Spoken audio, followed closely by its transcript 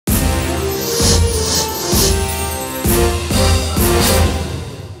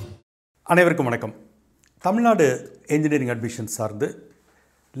அனைவருக்கும் வணக்கம். Tamil Nadu engineering admission சார்ந்து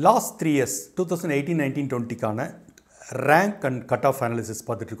last 3 years 2018-19-20க்கான rank and cut off analysis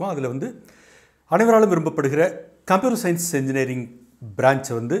பார்த்துட்ருக்கோம். அதில் அனைவராலும் விரும்பப்படுகிற கம்ப்யூட்டர் சயின்ஸ் இன்ஜினியரிங்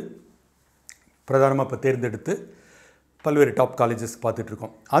பிரான்ச்சை பிரதானமாக இப்போ தேர்ந்தெடுத்து பல்வேறு டாப் காலேஜஸ்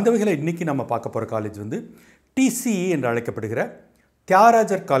பார்த்துட்ருக்கோம். அந்த வகையில் இன்றைக்கி நம்ம பார்க்க போகிற காலேஜ் TCE என்று அழைக்கப்படுகிற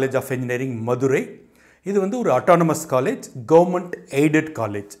Thyagarajar college of engineering Madurai. இது ஒரு autonomous college, government aided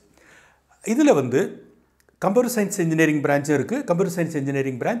college. இதில் கம்ப்யூட்டர் சயின்ஸ் இன்ஜினியரிங் பிரான்ச்சும் இருக்குது, computer science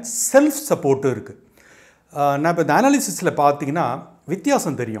engineering branch self சப்போர்ட்டும் இருக்குது. நான் இப்போ இந்த அனாலிசிஸில் பார்த்தீங்கன்னா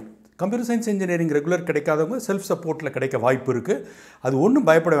வித்தியாசம் தெரியும். Computer science engineering regular கிடைக்காதவங்க self சப்போர்ட்டில் கிடைக்க வாய்ப்பு இருக்குது. அது ஒன்றும்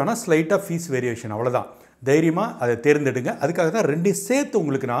பயப்பட வேணாம், ஸ்லைட்டாக ஃபீஸ் வேரியேஷன், அவ்வளோதான். தைரியமாக அதை தேர்ந்தெடுங்க. அதுக்காக தான் ரெண்டையும் சேர்த்து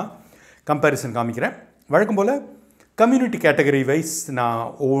உங்களுக்கு நான் கம்பேரிசன் காமிக்கிறேன். வழக்கம் போல் கம்யூனிட்டி கேட்டகரி வைஸ் நான்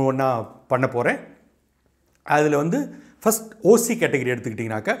ஒவ்வொன்றா பண்ண போகிறேன். அதில் first OC category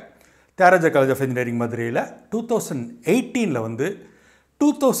எடுத்துக்கிட்டிங்கனாக்கா Thyagarajar college of engineering மதுரையில் 2018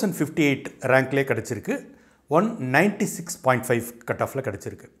 2058 ரேங்க்லேயே கிடச்சிருக்கு. 196.5 கட் ஆஃபில்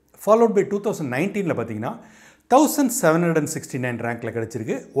கிடச்சிருக்கு. ஃபாலோட் பை 2019 பார்த்தீங்கன்னா 1769 ரேங்க்கில்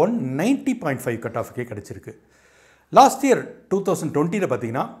கிடச்சிருக்கு. 190.5 கட் ஆஃபுக்கே கிடச்சிருக்கு. லாஸ்ட் இயர் 2020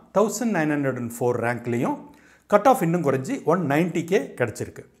 பார்த்தீங்கன்னா 1904 ரேங்க்லேயும் கட் ஆஃப் இன்னும் குறைஞ்சி 190க்கே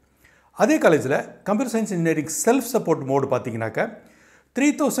கிடச்சிருக்கு. அதே காலேஜில் computer science engineering self support mode பார்த்தீங்கன்னாக்கா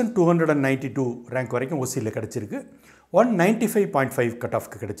 3292 ரேங்க் வரைக்கும் ஓசியில் கிடச்சிருக்கு. 195.5 கட்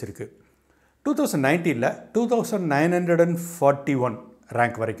ஆஃப்க்கு கிடச்சிருக்கு. 2019 2941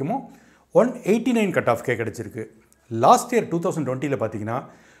 ரேங்க் வரைக்கும் 189 கட் ஆஃப்கே கிடச்சிருக்கு. லாஸ்ட் இயர் 2020 பார்த்தீங்கன்னா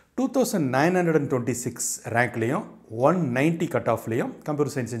 2926 ரேங்க்லேயும் 190 cut ஆஃப்லேயும்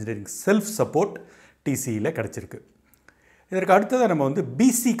computer science engineering self support டிசியில் கிடச்சிருக்கு. இதற்கு அடுத்ததாக நம்ம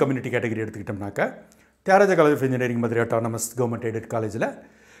PC community category எடுத்துக்கிட்டோம்னாக்கா Thyagarajar college of engineering Madurai autonomous government aided காலேஜில்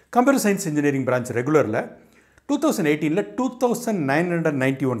computer science engineering branch ரெகுலரில் 2018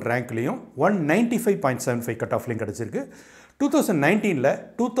 2991 ரேங்க்லேயும் 195.75 cut ஆஃப்லேயும் கிடச்சிருக்கு. 2019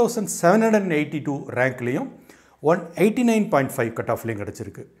 2782 ரேங்க்லேயும் 189.5 கட் ஆஃப்லேயும்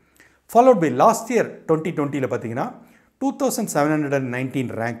கிடச்சிருக்கு. ஃபாலோட் பை லாஸ்ட் இயர் 2020 பார்த்தீங்கன்னா 2719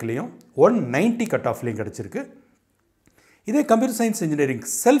 ரேங்க்லேயும் 190 கட் ஆஃப்லேயும் கிடச்சிருக்கு. இதே computer science engineering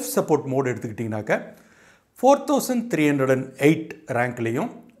self support mode எடுத்துக்கிட்டிங்கனாக்கா 4308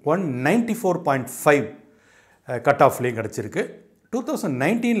 ரேங்க்லேயும் 194.5 cut ஆஃப்லேயும் கிடச்சிருக்கு.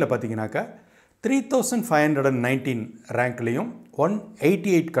 2019 பார்த்தீங்கன்னாக்கா 3519 ரேங்க்லேயும்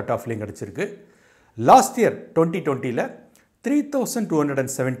 188 கட் ஆஃப்லேயும் கிடச்சிருக்கு. லாஸ்ட் இயர் 2020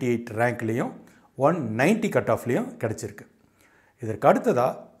 3278 ரேங்க்லேயும் 190 கட் ஆஃப்லேயும் கிடச்சிருக்கு. இதற்கு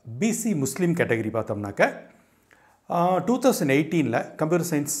அடுத்ததாக பிசி முஸ்லீம் கேட்டகரி பார்த்தோம்னாக்கா 2018 computer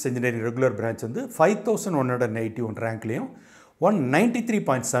science engineering regular branch 5181 ரேங்க்லேயும்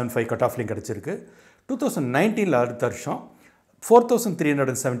 193.75 cut ஆஃப்லேயும் கிடச்சிருக்கு. 2019 அடுத்த வருஷம்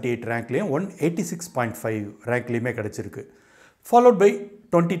 4378 ரேங்க்லேயும் 186.5 ரேங்க்லேயுமே கிடச்சிருக்கு. ஃபாலோட் பை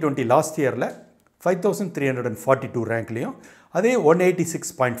 2020 லாஸ்ட் இயரில் 5342 ரேங்க்லேயும் அதே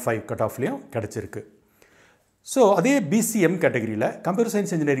 186.5 கட் ஆஃப்லேயும் கிடச்சிருக்கு. ஸோ அதே பிசிஎம் கேட்டகரியில் computer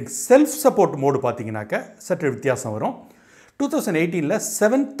science engineering self support mode பார்த்தீங்கன்னாக்கா சற்று வித்தியாசம் வரும். 2018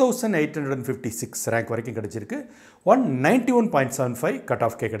 7856 ரேங்க் வரைக்கும் கிடச்சிருக்கு. 191.75 கட்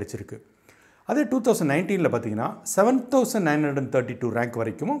ஆஃப்கே கிடச்சிருக்கு. அதே 2019 பார்த்தீங்கன்னா 7932 ரேங்க்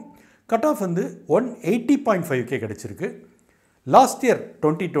வரைக்கும் கட் ஆஃப் 180.5கே கிடச்சிருக்கு. லாஸ்ட் இயர்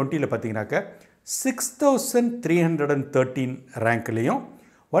 2020 பார்த்தீங்கன்னாக்கா 6313 ரேங்க்லேயும்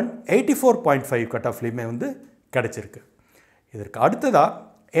 184.5 கட் ஆஃப்லேயுமே கிடச்சிருக்கு. இதற்கு அடுத்ததாக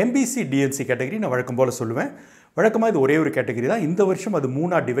எம்பிசி டிஎன்சி கேட்டகரி நான் வழக்கம் போல் சொல்லுவேன். வழக்கமாக இது ஒரே ஒரு கேட்டகரி தான். இந்த வருஷம் அது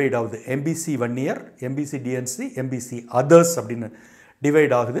 3ஆக டிவைட் ஆகுது. MBC 1 year, MBC DNC, MBC others அப்படின்னு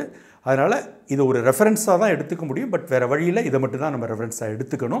டிவைட் ஆகுது. அதனால் இது ஒரு ரெஃபரன்ஸாக தான் எடுத்துக்க முடியும். பட் வேறு வழியில் இதை மட்டும் தான் நம்ம ரெஃபரன்ஸாக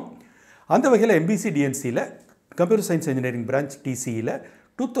எடுத்துக்கணும். அந்த வகையில் MBC டிஎன்சியில் computer science engineering branch டிசியில்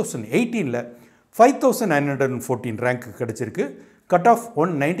 2018 5914 rank கிடச்சிருக்கு. கட் ஆஃப்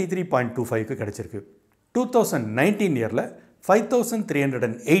 193.25க்கு கிடச்சிருக்கு. 2019 இயரில்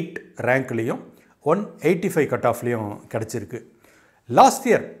 5308 ரேங்க்லேயும் 185 கட் ஆஃப்லேயும் கிடச்சிருக்கு. லாஸ்ட்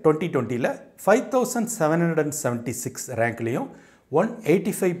இயர் 2020 5776 ரேங்க்லேயும்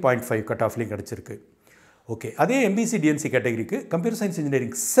 185.5 கட் ஆஃப்லேயும் கிடச்சிருக்கு. ஓகே, அதே எம்பிசி டிஎன்சி கேட்டகரிக்கு computer science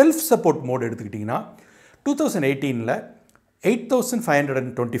engineering self support mode எடுத்துக்கிட்டிங்கன்னா 2018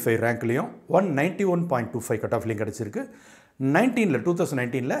 8525 ரேங்க்லேயும் 191.25 கட் ஆஃப்லேயும் கிடச்சிருக்கு.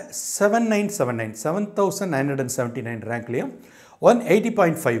 2019 7979 ரேங்க்லேயும்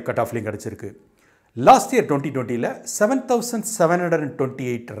 180.5 கட் ஆஃப்லேயும் கிடச்சிருக்கு. லாஸ்ட் இயர் 2020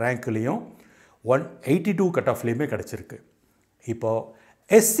 7728 ரேங்க்லேயும் 182 கட் ஆஃப்லேயுமே கிடச்சிருக்கு. இப்போது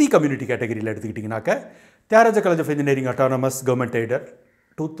SC கம்யூனிட்டி கேட்டகரியில் எடுத்துக்கிட்டிங்கனாக்க Thyagarajar college of engineering autonomous government aided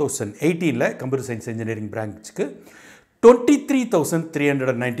 2018 computer science engineering பிரான்ச்சுக்கு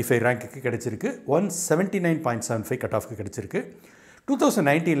 23,395 ரேங்க்குக்கு கிடச்சிருக்கு. 179.75 கட் ஆஃப்க்கு கிடச்சிருக்கு.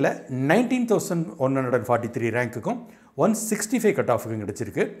 2019 19,143 ரேங்க்குக்கும் 165 கட் ஆஃப்க்கும்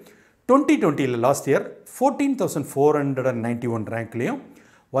கிடச்சிருக்கு. 2020 லாஸ்ட் இயர் 14,491 ரேங்க்லேயும்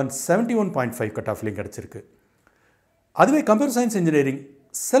 171.5 கட் ஆஃப்லேயும் கிடச்சிருக்கு. அதுவே computer science engineering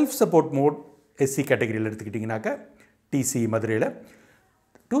self support mode SC கேட்டகரியில் எடுத்துக்கிட்டிங்கனாக்க TCE மதுரையில்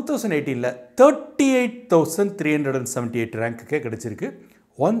 2018 38,378 ரேங்க்குக்கே கிடச்சிருக்கு.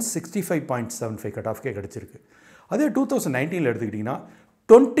 165.75 கட் ஆஃப்கே கிடச்சிருக்கு. அதே 2019 எடுத்துக்கிட்டிங்கன்னா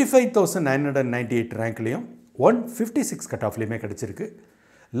 25,998 ரேங்க்லேயும் 156 கட் ஆஃப்லேயுமே கிடச்சிருக்கு.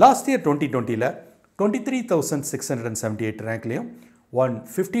 லாஸ்ட் இயர் 2020 23,678 ரேங்க்லேயும்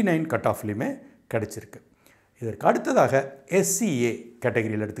 159 கட் ஆஃப்லேயுமே கிடச்சிருக்கு. இதற்கு அடுத்ததாக SCA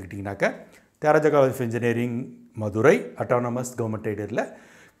கேட்டகரியில் எடுத்துக்கிட்டிங்கனாக்க Thyagarajar college of engineering Madurai autonomous government எய்டடில்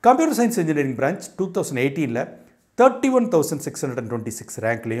computer science engineering branch 2018 31,626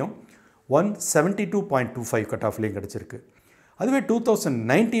 ரேங்க்லேயும் 172.25 cut ஆஃப்லேயும் கிடச்சிருக்கு. அதுவே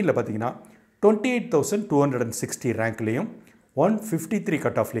 2019 பார்த்தீங்கன்னா 28,260 ரேங்க்லேயும் 153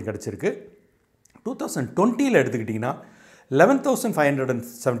 கட் ஆஃப்லேயும் கிடச்சிருக்கு. 2020 எடுத்துக்கிட்டிங்கன்னா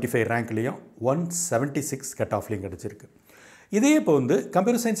 11,575 ரேங்க்லேயும் 176 கட் ஆஃப்லேயும் கிடச்சிருக்கு. இதே இப்போ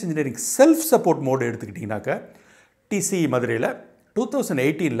computer science engineering self support mode எடுத்துக்கிட்டிங்கனாக்கா TCE மதுரையில்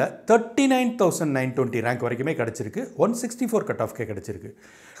 2018 39,920 ரேங்க் வரைக்குமே கிடச்சிருக்கு. 164 கட் ஆஃப்கே கிடச்சிருக்கு.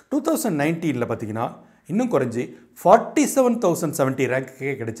 2019 பார்த்தீங்கன்னா இன்னும் குறைஞ்சி 47,070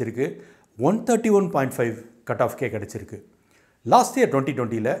 ரேங்க்குக்கே கிடச்சிருக்கு. 131.5 கட் ஆஃப்கே கிடச்சிருக்கு. லாஸ்ட் இயர்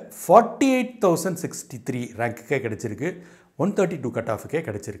 2020 48,063 ரேங்க்குக்கே கிடச்சிருக்கு. 132 கட் ஆஃப்கே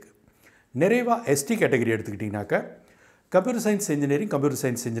கிடச்சிருக்கு. நிறைவாக ST category எடுத்துக்கிட்டிங்கனாக்கா computer science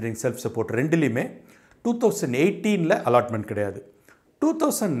engineering self support ரெண்டுலேயுமே 2018 அலாட்மெண்ட் கிடையாது.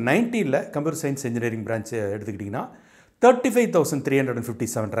 2019 கம்ப்யூட்டர் சயின்ஸ் இன்ஜினியரிங் பிரான்ச் எடுத்துக்கிட்டிங்கன்னா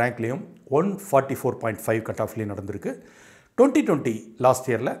 35,357 ரேங்க்லேயும் 144.5 கட் ஆஃப்லேயும் நடந்திருக்கு. 2020 லாஸ்ட்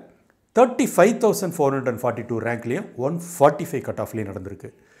இயரில் 35,442 ரேங்க்லேயும் 145 கட் ஆஃப்லேயும் நடந்திருக்கு.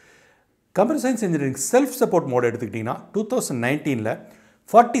 Computer science engineering self support mode எடுத்துக்கிட்டிங்கன்னா 2019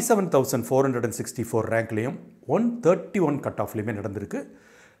 47,464 ரேங்க்லேயும் 131 கட் ஆஃப்லேயுமே நடந்திருக்கு.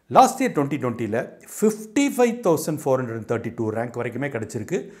 லாஸ்ட் இயர் 2020 55,432 ரேங்க் வரைக்குமே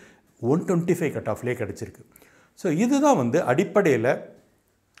கிடச்சிருக்கு. 125 கட் ஆஃப்லேயே கிடச்சிருக்கு. ஸோ இதுதான் அடிப்படையில்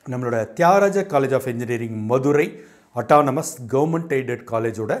நம்மளோட Thyagarajar college of engineering Madurai autonomous government aided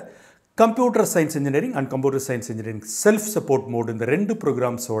காலேஜோட computer science engineering and computer science engineering self support mode இந்த 2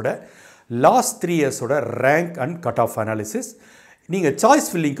 ப்ரோக்ராம்ஸோட last 3 இயர்ஸோட rank and cut off analysis. நீங்கள் சாய்ஸ்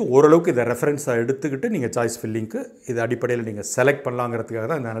ஃபில்லிங்க்கு ஓரளவுக்கு இதை ரெஃபரன்ஸாக எடுத்துக்கிட்டு நீங்கள் சாய்ஸ் ஃபில்லிங்க்கு இது அடிப்படையில் நீங்கள் செலக்ட் பண்ணலாங்கிறதுக்காக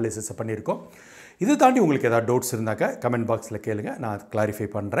தான் இந்த அனாலிசிஸை பண்ணியிருக்கோம். இதை தாண்டி உங்களுக்கு ஏதாவது டவுட்ஸ் இருந்தாக்கா கமெண்ட் பாக்ஸில் கேளுங்க, நான் கிளாரிஃபை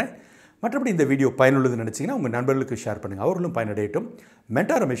பண்ணுறேன். மற்றபடி இந்த வீடியோ பயனுள்ளதுன்னு நினச்சிங்கன்னா உங்கள் நண்பர்களுக்கு ஷேர் பண்ணுங்கள், அவர்களும் பயனடையட்டும்.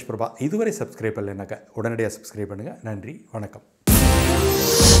 மென்டார் ரமேஷ் பிரபா இதுவரை சப்ஸ்கிரைப் பண்ணலைனாக்கா உடனடியாக சப்ஸ்கிரைப் பண்ணுங்கள். நன்றி, வணக்கம்.